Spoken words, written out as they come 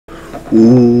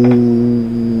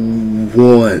Ooh,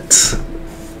 what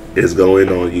is going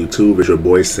on YouTube? It's your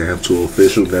boy Sam2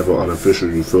 Official, never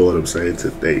unofficial. You feel what I'm saying?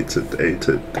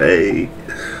 Today.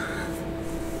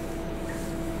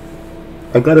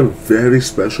 I've got a very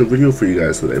special video for you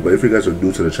guys today. But if you guys are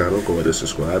new to the channel, go ahead and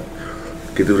subscribe.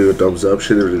 Give the video a thumbs up,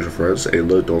 share it with your friends. Hey,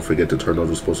 look, don't forget to turn on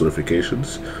those post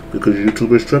notifications because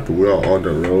YouTube is tripping. We are on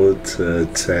the road to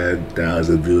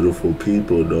 10,000 beautiful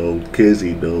people. No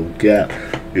kizzy, no gap.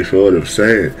 You feel what I'm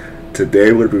saying?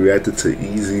 Today we're going to be reacting to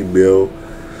Easy Meal,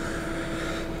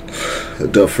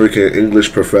 the freaking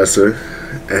English professor,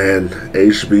 and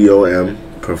HBOM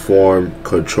perform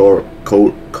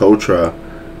Cultura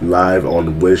live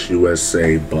on Wish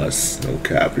USA bus. No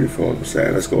cap, you feel what I'm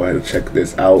saying? Let's go ahead and check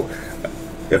this out.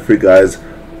 If you guys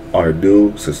are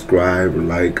new, subscribe,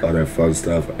 like, all that fun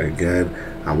stuff. Again,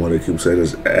 I want to keep saying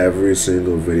this every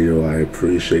single video. I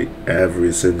appreciate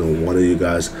every single one of you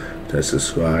guys that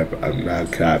subscribe. I'm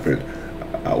not capping.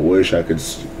 I wish I could,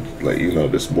 like, you know,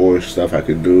 there's more stuff I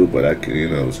can do, but I can, you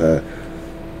know what I'm saying?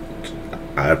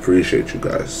 I appreciate you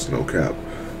guys, no cap.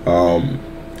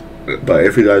 But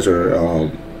if you guys are,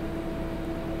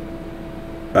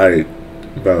 alright,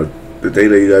 about the thing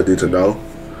that you guys need to know,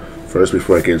 first,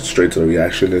 before I get straight to the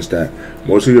reaction, is that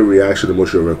most of your reaction and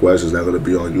most of your requests is not going to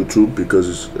be on YouTube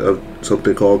because of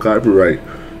something called copyright.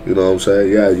 You know what I'm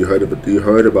saying? Yeah, you heard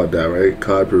about that, right?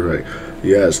 Copyright.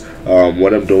 Yes.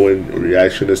 When I'm doing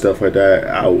reaction and stuff like that,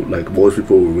 like most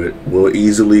people will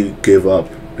easily give up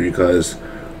because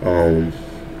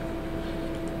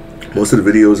most of the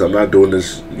videos, I'm not doing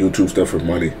this YouTube stuff for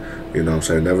money. You know what I'm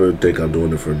saying? Never think I'm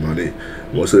doing it for money.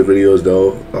 Most of the videos,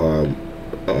 though,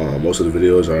 most of the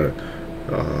videos are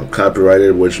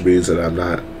copyrighted, which means that I'm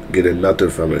not getting nothing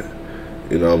from it.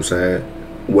 You know what I'm saying?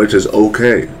 Which is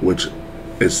okay. Which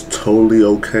is totally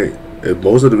okay. And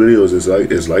most of the videos is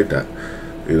like that.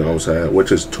 You know what I'm saying?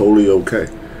 Which is totally okay.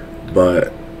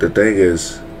 But the thing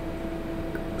is,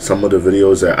 some of the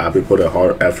videos that I've been putting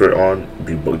hard effort on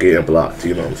be getting blocked.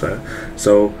 You know what I'm saying?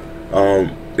 So,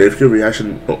 if your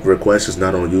reaction request is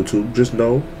not on YouTube, just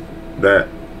know that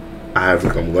I'm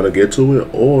gonna get to it.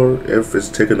 Or if it's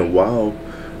taking a while,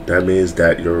 that means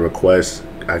that your request,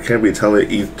 I can't be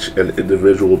telling each and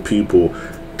individual people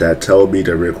that tell me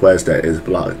the request that is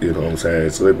blocked. You know what I'm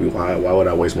saying? So why would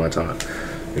I waste my time?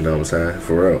 You know what I'm saying?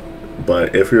 For real.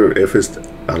 But if it's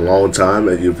a long time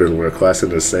and you've been requesting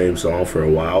the same song for a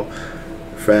while,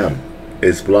 fam,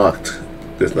 it's blocked.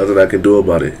 There's nothing I can do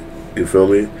about it. You feel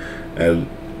me? And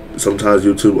sometimes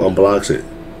YouTube unblocks it.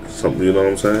 You know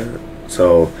what I'm saying?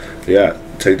 So yeah,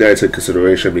 take that into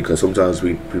consideration because sometimes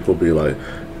people be like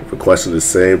requesting the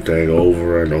same thing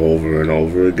over and over and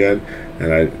over again,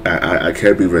 and I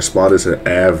can't be responding to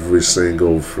every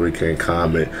single freaking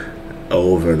comment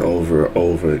over and over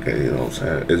again. You know what I'm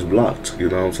saying? It's blocked. You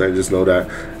know what I'm saying? Just know that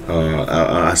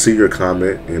I see your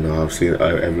comment. You know, I've seen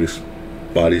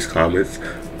everybody's comments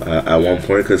at one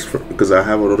point because I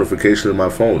have a notification in my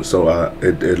phone, so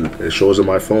it shows in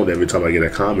my phone every time I get a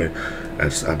comment.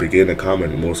 And I begin to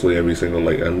comment mostly every single,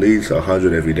 like at least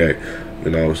 100 every day. You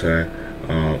know what I'm saying?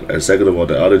 And second of all,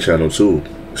 the other channel too,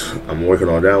 I'm working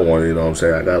on that one. You know what I'm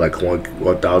saying? I got like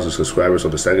 1,000 subscribers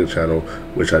on the second channel,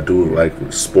 which I do like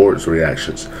sports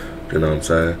reactions. You know what I'm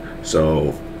saying?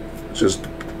 So just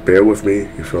bear with me.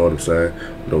 You feel what I'm saying?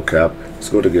 No cap. Let's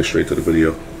go to get straight to the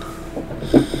video.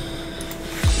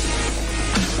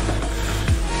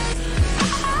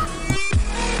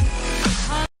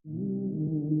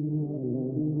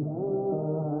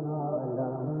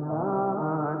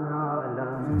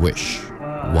 Wish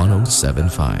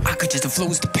 1075. I could just flow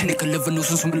is the pinnacle of a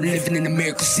nuisance when we're living in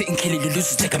America. Sitting killing the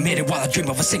losers, take a minute while I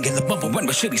dream of a singular bubble. When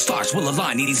the shitty stars will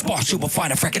align, need these bars, you will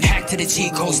find a freaking hack to the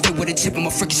G code. Stay with a chip on my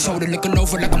freaking shoulder, looking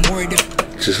over like I'm worried.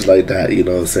 Just like that, you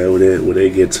know what I'm saying? When they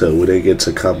get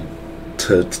to come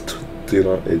to you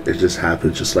know, it just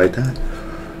happens just like that.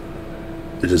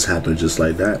 It just happened just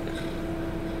like that.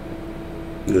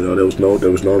 You know, there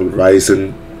was no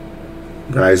rising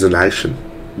action.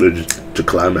 The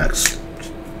climax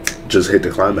just hit the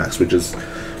climax. We just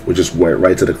went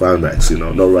right to the climax. You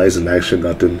know, no rise in action,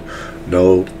 nothing,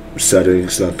 no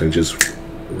settings, nothing, just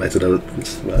right to the.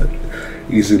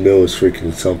 Easy Meal is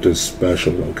freaking something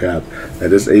special, no cap.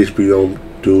 And this HBOM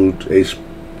dude,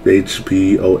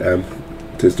 HBOM,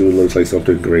 this dude looks like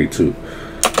something great too.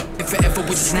 forever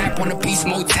with a snap on a beast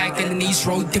mode, tagging in East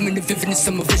Road, dimming the vividness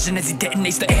of my vision as he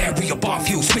detonates the area bomb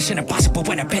fuse. Mission impossible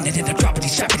when I bend it in the drop of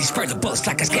these shots, spread the bullets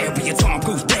like a scary a Tom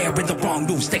Cruise. There in the wrong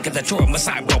news, thinking that you're on my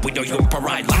side, but we know you're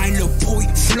parade. Line up, boy,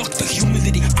 flock the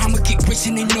humility. I'ma get rich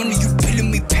and ain't none of you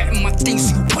pilling me, patting my things.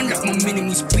 So you run like my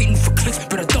minimies, beating for clicks,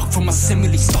 but I duck from my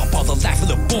simile. Stop all the laughing,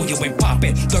 look, boy, you ain't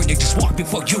popping. Learn to just walk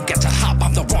before you get to hop.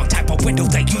 I'm the wrong type of window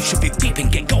that you should be peeping.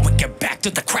 Get going, get back to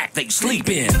the crack that you sleep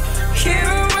in.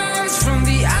 Heroes from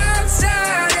the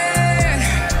outside in.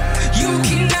 You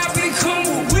cannot become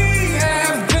what we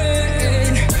have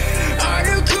been. All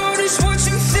the good is what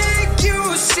you think you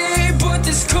say, but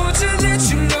this culture that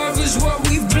you love is what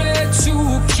we bled to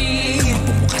keep.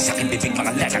 Bumukas aking bibig,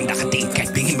 mga lagang nakatingin.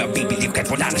 Kahit bingin mabibilib, kahit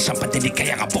wala na siyang patinig.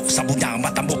 Kaya nga buk sa muna ang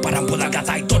mata mo, parang bulaga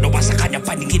tayo. Tunawa sa kanyang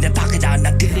paningin at akin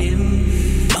na dilim.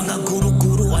 Mga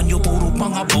guru-guruan nyo, puro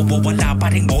mga bobo. Wala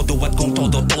pa ring modo at kung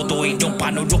todo-todo inyong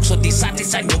panulokso. Di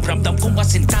satisay yung ramdam kong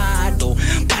asintado.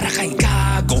 Para kay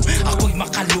gago, ako'y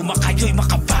makaluma, kayo'y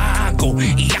makabago.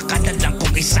 Iyak ka na lang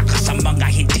kung isa ka sa mga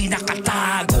hindi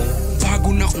nakatago. Bago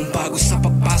na kung bago sa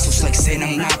pagpasos, like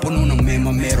senang napuno ng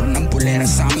mema. Meron ng bulera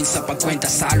sa amin sa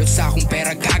pagkwenta, salot sa akong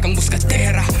pera, gagang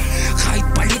muskatera. Kahit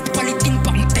palit-palitin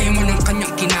pa ang tema ng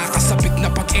kanyang kinakasabik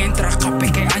na pag-entra. Kape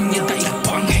kay Anya, daig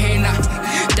pa ang hena.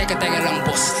 Teka lang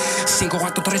boss,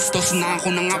 5-4-3 na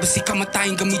ako na nga ba si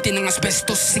kamatayin gamitin ng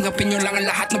asbestos. Singapin nyo lang ang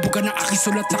lahat na buga ng aking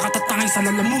sulat. Nakatatangin sa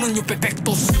lalamunan nyo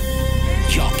pepektos.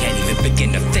 Y'all can't even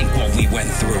begin to think what we went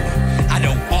through. I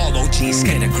know all OGs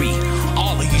can agree.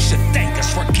 All of you should thank us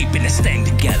for keeping this thing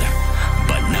together.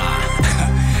 But nah,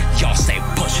 y'all stay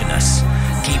pushing us.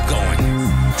 Keep going.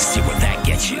 See where that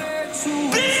gets you.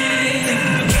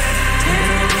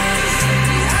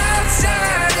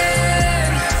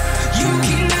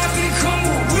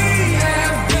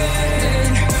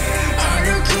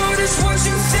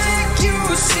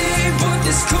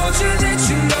 This culture that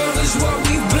you love is what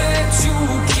we bled to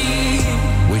keep.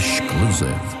 Wish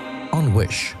exclusive on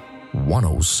Wish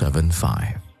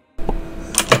 107.5.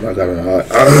 I'm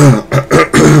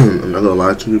not gonna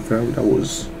lie to you, fam. That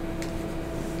was.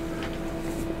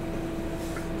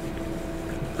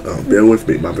 Bear with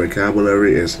me. My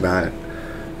vocabulary is not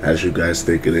as you guys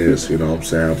think it is. You know what I'm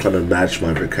saying? I'm trying to match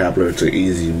my vocabulary to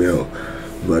Easy Meal,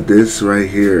 but this right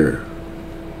here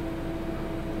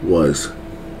was.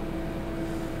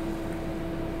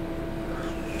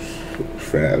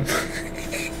 Fam.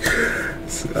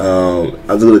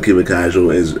 I'm just gonna keep it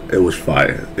casual. It was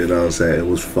fire. You know what I'm saying? It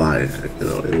was fire. You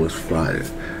know, it was fire.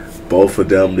 Both of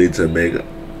them need to make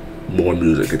more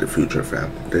music in the future,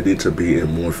 fam. They need to be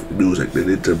in more music. They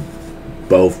need to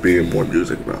both be in more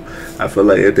music, bro. I feel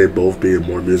like if they both be in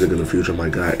more music in the future, my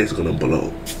God, it's gonna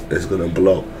blow. It's gonna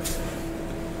blow.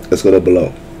 It's gonna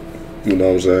blow. You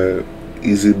know what I'm saying?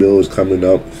 Easy Bill is coming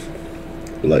up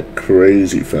like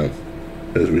crazy, fam.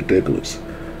 It's ridiculous,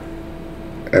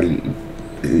 and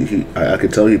I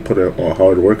can tell he put in on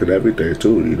hard work and everything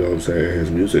too. You know what I'm saying? His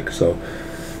music. So,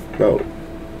 bro,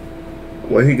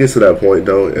 when he gets to that point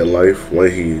though in life,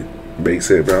 when he makes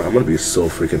it, bro, I'm gonna be so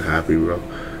freaking happy, bro.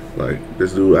 Like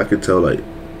this dude, I can tell like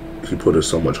he put in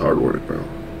so much hard work, bro.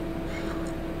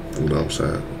 You know what I'm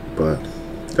saying? But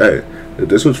hey,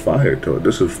 this was fire, though.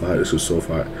 This was fire. This was so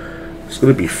fire. It's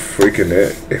gonna be freaking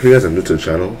it. If you guys are new to the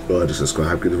channel, go ahead and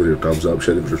subscribe, give the video a thumbs up,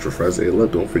 share the video with your friends. Hey,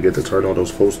 look, don't forget to turn on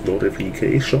those post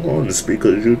notifications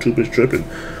because YouTube is tripping.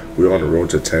 We're on the road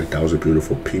to 10,000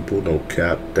 beautiful people, no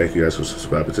cap. Thank you guys for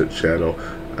subscribing to the channel.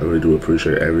 I really do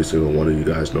appreciate every single one of you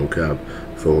guys, no cap.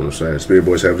 Feel what I'm saying? Spirit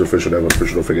Boy Sam's official, never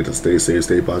official. Don't forget to stay safe,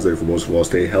 stay positive, for most of all,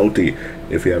 stay healthy.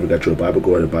 If you haven't got your Bible,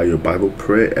 go ahead and buy your Bible.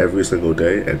 Pray every single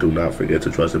day, and do not forget to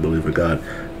trust and believe in God.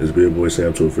 It's Spirit Boy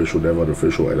Sam's official, never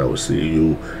unofficial, and I will see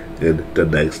you in the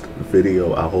next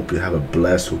video. I hope you have a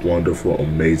blessed, wonderful,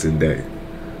 amazing day.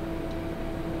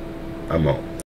 I'm out.